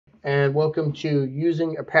and welcome to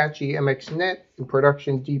Using Apache MXNet in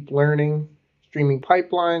Production Deep Learning Streaming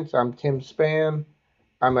Pipelines. I'm Tim Spann.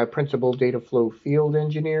 I'm a Principal DataFlow Field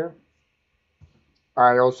Engineer.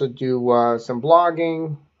 I also do some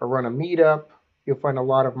blogging. I run a meetup. You'll find a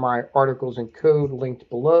lot of my articles and code linked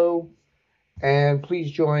below. And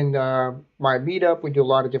please join my meetup. We do a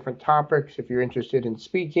lot of different topics. If you're interested in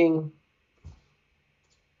speaking,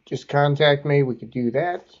 just contact me. We could do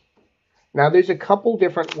that. Now, there's a couple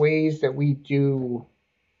different ways that we do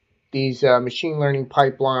these machine learning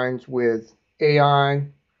pipelines with AI.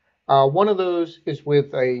 One of those is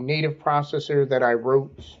with a native processor that I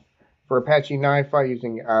wrote for Apache NiFi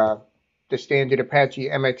using the standard Apache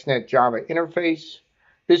MXNet Java interface.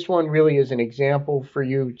 This one really is an example for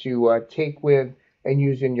you to take with and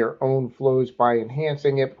use in your own flows by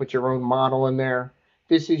enhancing it, put your own model in there.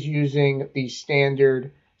 This is using the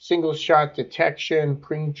standard single-shot detection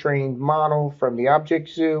pre-trained model from the Object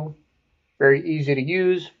Zoo. Very easy to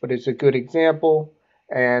use, but it's a good example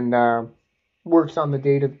and works on the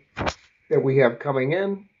data that we have coming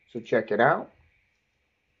in, so check it out.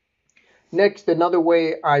 Next, another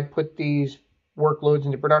way I put these workloads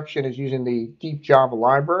into production is using the Deep Java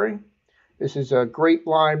library. This is a great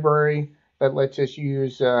library that lets us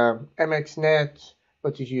use MXNet,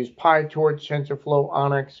 lets us use PyTorch, TensorFlow,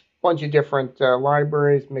 Onyx, bunch of different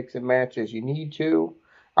libraries, mix and match as you need to.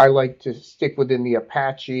 I like to stick within the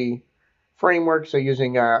Apache framework, so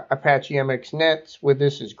using Apache MXNet with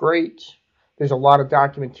this is great. There's a lot of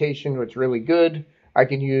documentation which is really good. I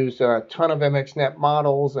can use a ton of MXNet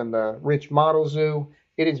models and the rich model zoo.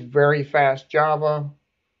 It is very fast Java,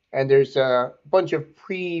 and there's a bunch of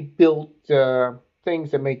pre-built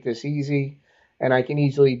things that make this easy. And I can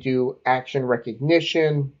easily do action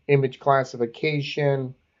recognition, image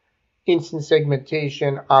classification, instance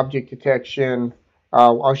segmentation, object detection.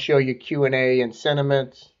 I'll show you Q&A and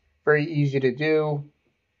sentiment. Very easy to do.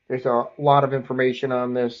 There's a lot of information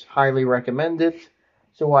on this. Highly recommend it.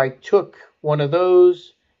 So I took one of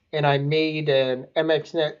those and I made an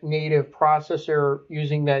MXNet native processor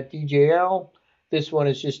using that DJL. This one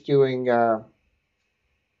is just doing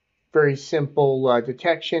very simple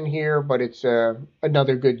detection here, but it's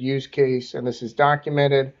another good use case, and this is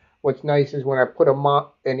documented. What's nice is when I put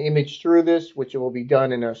an image through this, which will be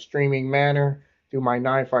done in a streaming manner through my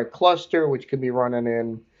NiFi cluster, which can be running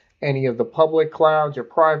in any of the public clouds or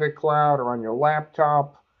private cloud or on your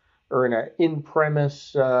laptop or in an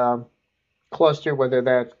in-premise cluster, whether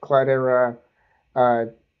that's Cloudera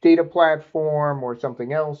data platform or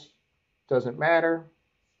something else, doesn't matter.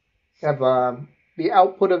 The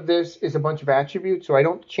output of this is a bunch of attributes, so I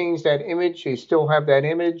don't change that image. You still have that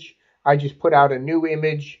image. I just put out a new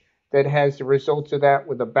image that has the results of that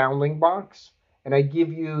with a bounding box. And I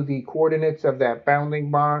give you the coordinates of that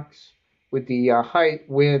bounding box with the height,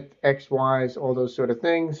 width, x, y's, all those sort of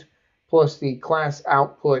things, plus the class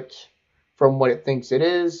output from what it thinks it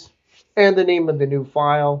is, and the name of the new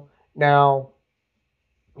file. Now,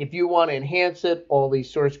 if you want to enhance it, all the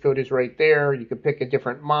source code is right there. You can pick a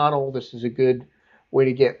different model. This is a good way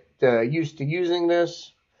to get used to using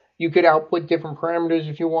this. You could output different parameters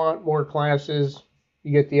if you want, more classes.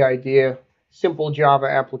 You get the idea. Simple Java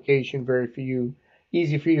application,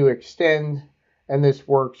 easy for you to extend, and this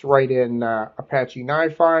works right in Apache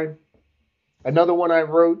NiFi. Another one I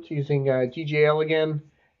wrote using DJL again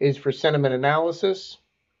is for sentiment analysis.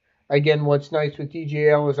 Again, what's nice with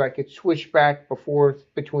DJL is I could switch back and forth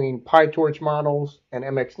between PyTorch models and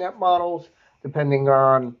MXNet models, depending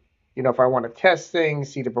on, if I want to test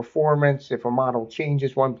things, see the performance, if a model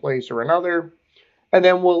changes one place or another. And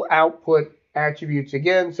then we'll output attributes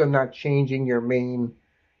again, so I'm not changing your main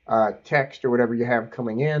text or whatever you have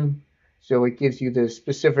coming in. So it gives you the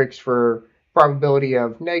specifics for probability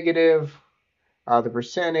of negative, the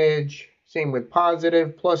percentage, same with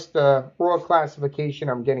positive, plus the raw classification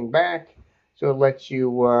I'm getting back. So it lets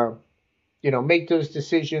you, make those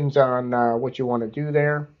decisions on what you want to do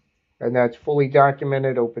there. And that's fully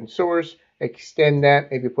documented, open source. Extend that,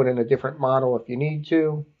 maybe put in a different model if you need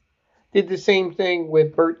to. Did the same thing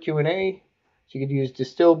with BERT Q&A. So you could use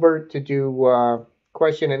DistillBERT to do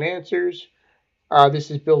question and answers. This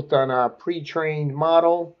is built on a pre-trained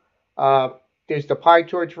model. There's the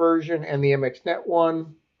PyTorch version and the MXNet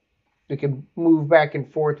one. You can move back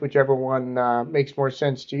and forth, whichever one makes more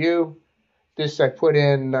sense to you. This I put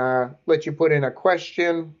in, let you put in a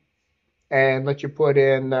question and let you put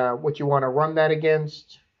in what you want to run that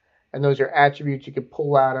against. And those are attributes you can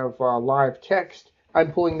pull out of live text.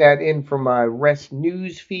 I'm pulling that in from a REST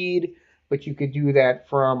news feed, but you could do that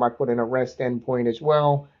from, I put in a REST endpoint as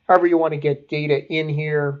well. However you want to get data in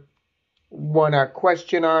here, Want a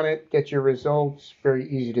question on it, get your results, very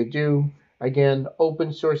easy to do. Again,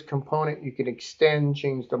 open source component, you can extend,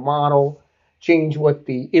 change the model, change what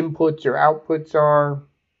the inputs or outputs are,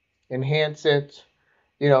 enhance it,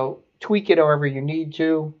 tweak it however you need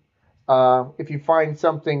to. If you find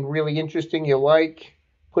something really interesting you like,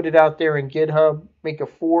 put it out there in GitHub, make a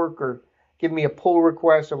fork, or give me a pull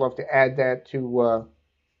request. I'd love to add that to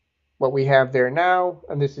what we have there now.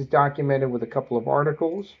 And this is documented with a couple of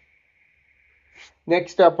articles.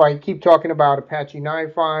 Next up, I keep talking about Apache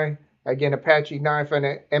NiFi. Again, Apache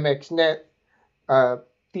NiFi and MXNet.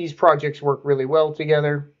 These projects work really well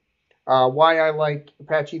together. Why I like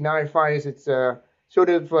Apache NiFi is it's a sort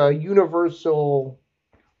of a universal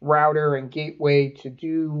router and gateway to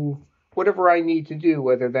do whatever I need to do,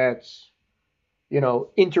 whether that's,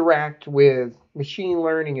 interact with machine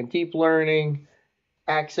learning and deep learning,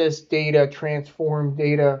 access data, transform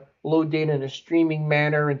data, load data in a streaming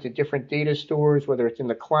manner into different data stores, whether it's in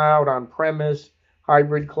the cloud, on premise,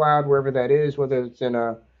 hybrid cloud, wherever that is, whether it's in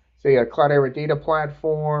a Cloudera data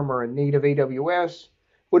platform or a native AWS,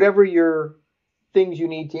 whatever your things you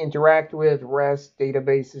need to interact with, REST,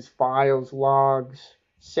 databases, files, logs,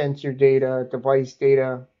 sensor data, device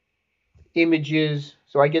data, images.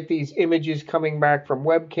 So I get these images coming back from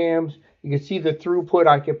webcams. You can see the throughput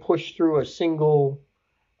I can push through a single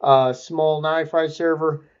small NiFi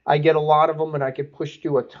server. I get a lot of them, and I can push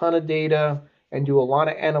through a ton of data and do a lot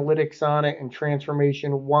of analytics on it and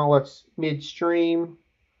transformation while it's midstream.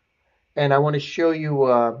 And I want to show you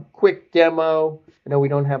a quick demo. I know we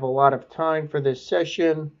don't have a lot of time for this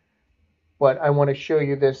session, but I want to show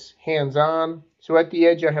you this hands-on. So at the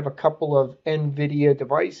edge, I have a couple of NVIDIA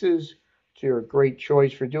devices. So you're a great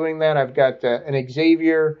choice for doing that. I've got an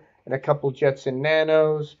Xavier and a couple Jetson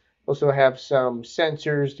Nanos. Also have some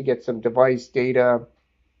sensors to get some device data,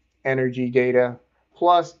 energy data.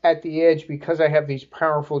 Plus, at the edge, because I have these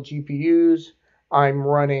powerful GPUs, I'm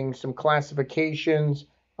running some classifications.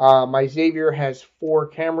 My Xavier has 4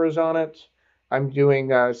 cameras on it. I'm doing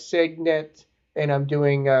SegNet, and I'm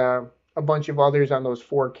doing a bunch of others on those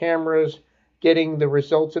 4 cameras, getting the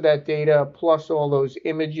results of that data, plus all those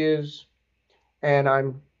images. And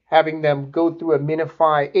I'm having them go through a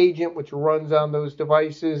NiFi agent, which runs on those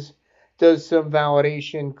devices, does some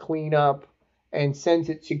validation, cleanup, and sends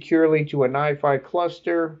it securely to a NiFi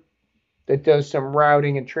cluster that does some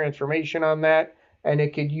routing and transformation on that. And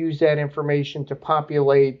it could use that information to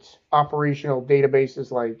populate operational databases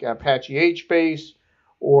like Apache HBase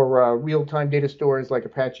or real-time data stores like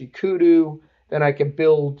Apache Kudu. Then I can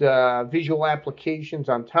build visual applications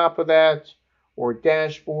on top of that, or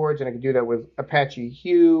dashboards, and I can do that with Apache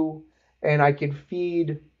Hue. And I can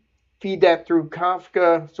feed that through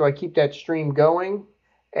Kafka, so I keep that stream going,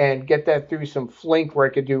 and get that through some Flink where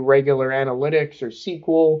I could do regular analytics or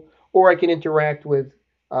SQL, or I can interact with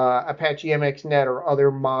Apache MXNet or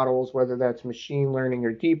other models, whether that's machine learning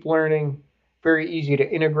or deep learning. Very easy to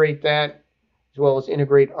integrate that, as well as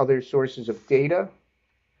integrate other sources of data.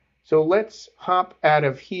 So let's hop out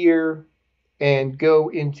of here and go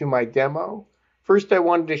into my demo. First, I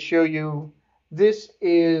wanted to show you, this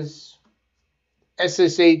is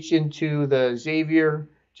SSH into the Xavier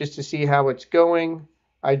just to see how it's going.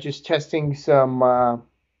 I'm just testing some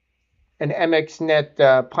an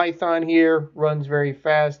MXNet Python here, runs very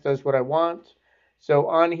fast, does what I want. So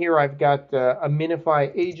on here I've got a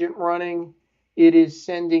NiFi agent running. It is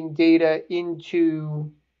sending data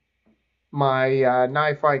into my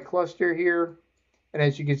NiFi cluster here. And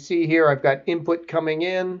as you can see here, I've got input coming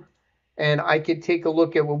in, and I could take a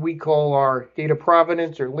look at what we call our data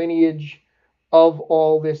provenance or lineage of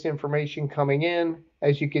all this information coming in.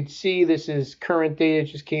 As you can see, this is current data,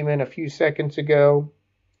 just came in a few seconds ago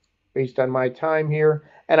based on my time here.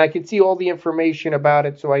 And I can see all the information about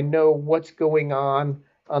it, so I know what's going on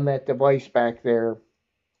that device back there.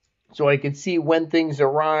 So I can see when things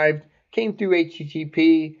arrived, came through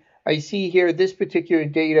HTTP. I see here this particular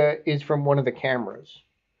data is from one of the cameras.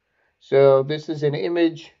 So this is an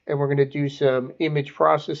image, and we're going to do some image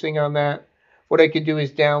processing on that. What I could do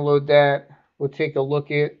is download that. We'll take a look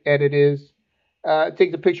at it is.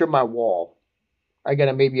 Take the picture of my wall. I got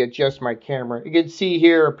to maybe adjust my camera. You can see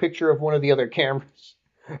here a picture of one of the other cameras.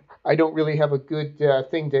 I don't really have a good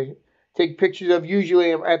thing to take pictures of.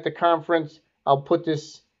 Usually I'm at the conference. I'll put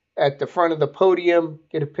this at the front of the podium,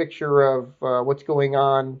 get a picture of what's going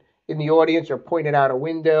on in the audience, or point it out a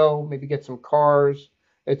window, maybe get some cars.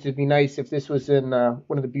 It would be nice if this was in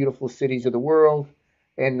one of the beautiful cities of the world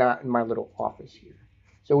and not in my little office here.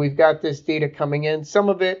 So we've got this data coming in. Some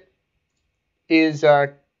of it is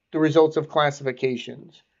the results of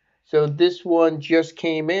classifications. So this one just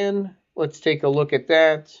came in. Let's take a look at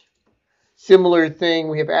that. Similar thing,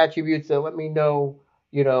 we have attributes that let me know,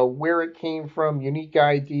 where it came from, unique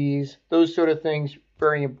IDs, those sort of things,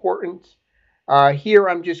 very important. Here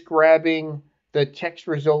I'm just grabbing the text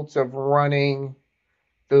results of running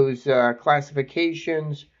those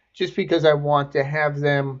classifications just because I want to have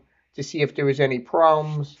them to see if there was any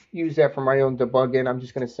problems. Use that for my own debugging. I'm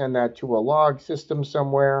just going to send that to a log system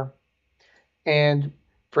somewhere. And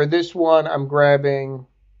for this one, I'm grabbing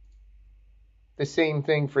the same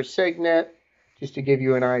thing for SegNet, just to give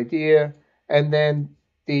you an idea. And then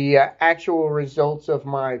the actual results of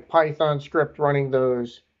my Python script running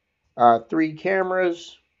those 3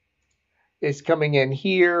 cameras is coming in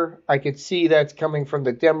here. I could see that's coming from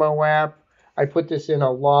the demo app. I put this in a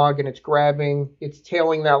log and it's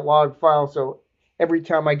tailing that log file. So every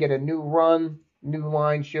time I get a new run, new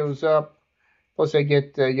line shows up. Plus I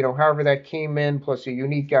get, however that came in, plus a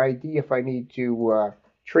unique ID if I need to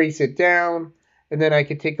trace it down. And then I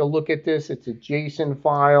could take a look at this. It's a JSON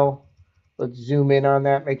file. Let's zoom in on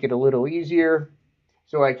that, make it a little easier.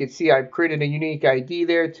 So I could see I've created a unique ID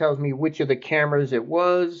there. It tells me which of the cameras it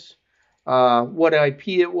was, what IP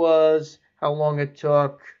it was, how long it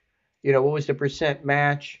took, what was the percent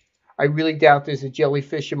match. I really doubt there's a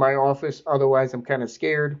jellyfish in my office. Otherwise, I'm kind of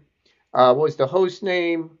scared. What was the host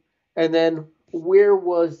name? And then where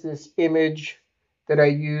was this image that I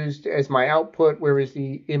used as my output? Where is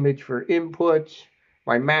the image for input?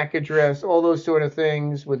 My MAC address, all those sort of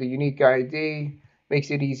things with a unique ID. Makes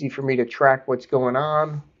it easy for me to track what's going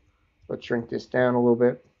on. Let's shrink this down a little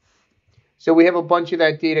bit. So we have a bunch of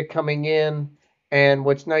that data coming in. And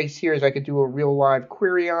what's nice here is I could do a real live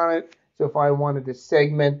query on it. So if I wanted to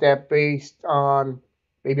segment that based on,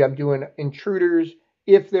 maybe I'm doing intruders.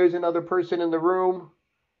 If there's another person in the room,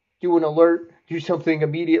 do an alert, do something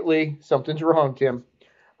immediately. Something's wrong, Tim.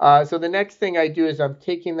 So the next thing I do is I'm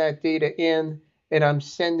taking that data in and I'm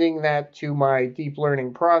sending that to my deep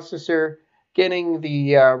learning processor, getting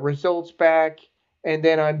the results back, and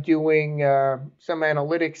then I'm doing some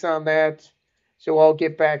analytics on that. So I'll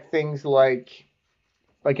get back things like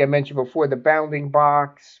I mentioned before, the bounding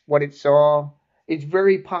box, what it saw. It's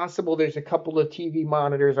very possible there's a couple of TV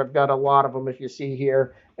monitors. I've got a lot of them, if you see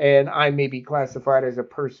here, and I may be classified as a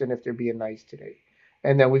person if they're being nice today.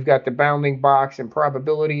 And then we've got the bounding box and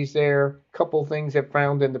probabilities there. A couple things that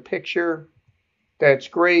found in the picture. That's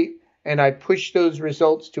great. And I push those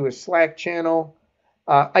results to a Slack channel.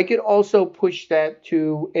 I could also push that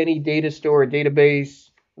to any data store, database,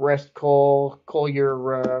 REST call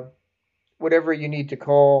your whatever you need to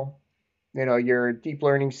call, your deep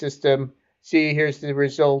learning system. See, here's the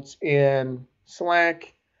results in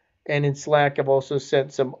Slack. And in Slack, I've also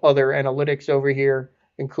sent some other analytics over here,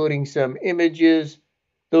 including some images.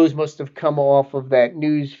 Those must have come off of that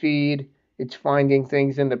news feed. It's finding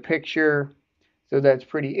things in the picture. So that's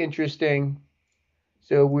pretty interesting.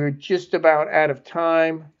 So we're just about out of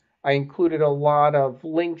time. I included a lot of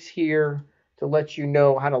links here to let you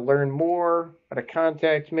know how to learn more, how to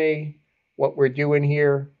contact me, what we're doing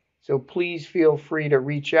here. So please feel free to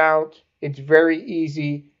reach out. It's very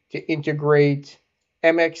easy to integrate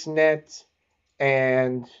MXNet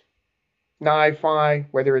and NiFi,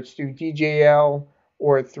 whether it's through DJL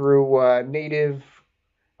or through native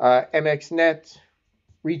MXNet.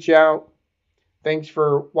 Reach out. Thanks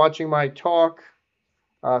for watching my talk.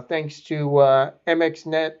 Thanks to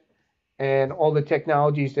MXNet and all the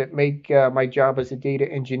technologies that make my job as a data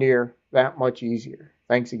engineer that much easier.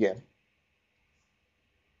 Thanks again.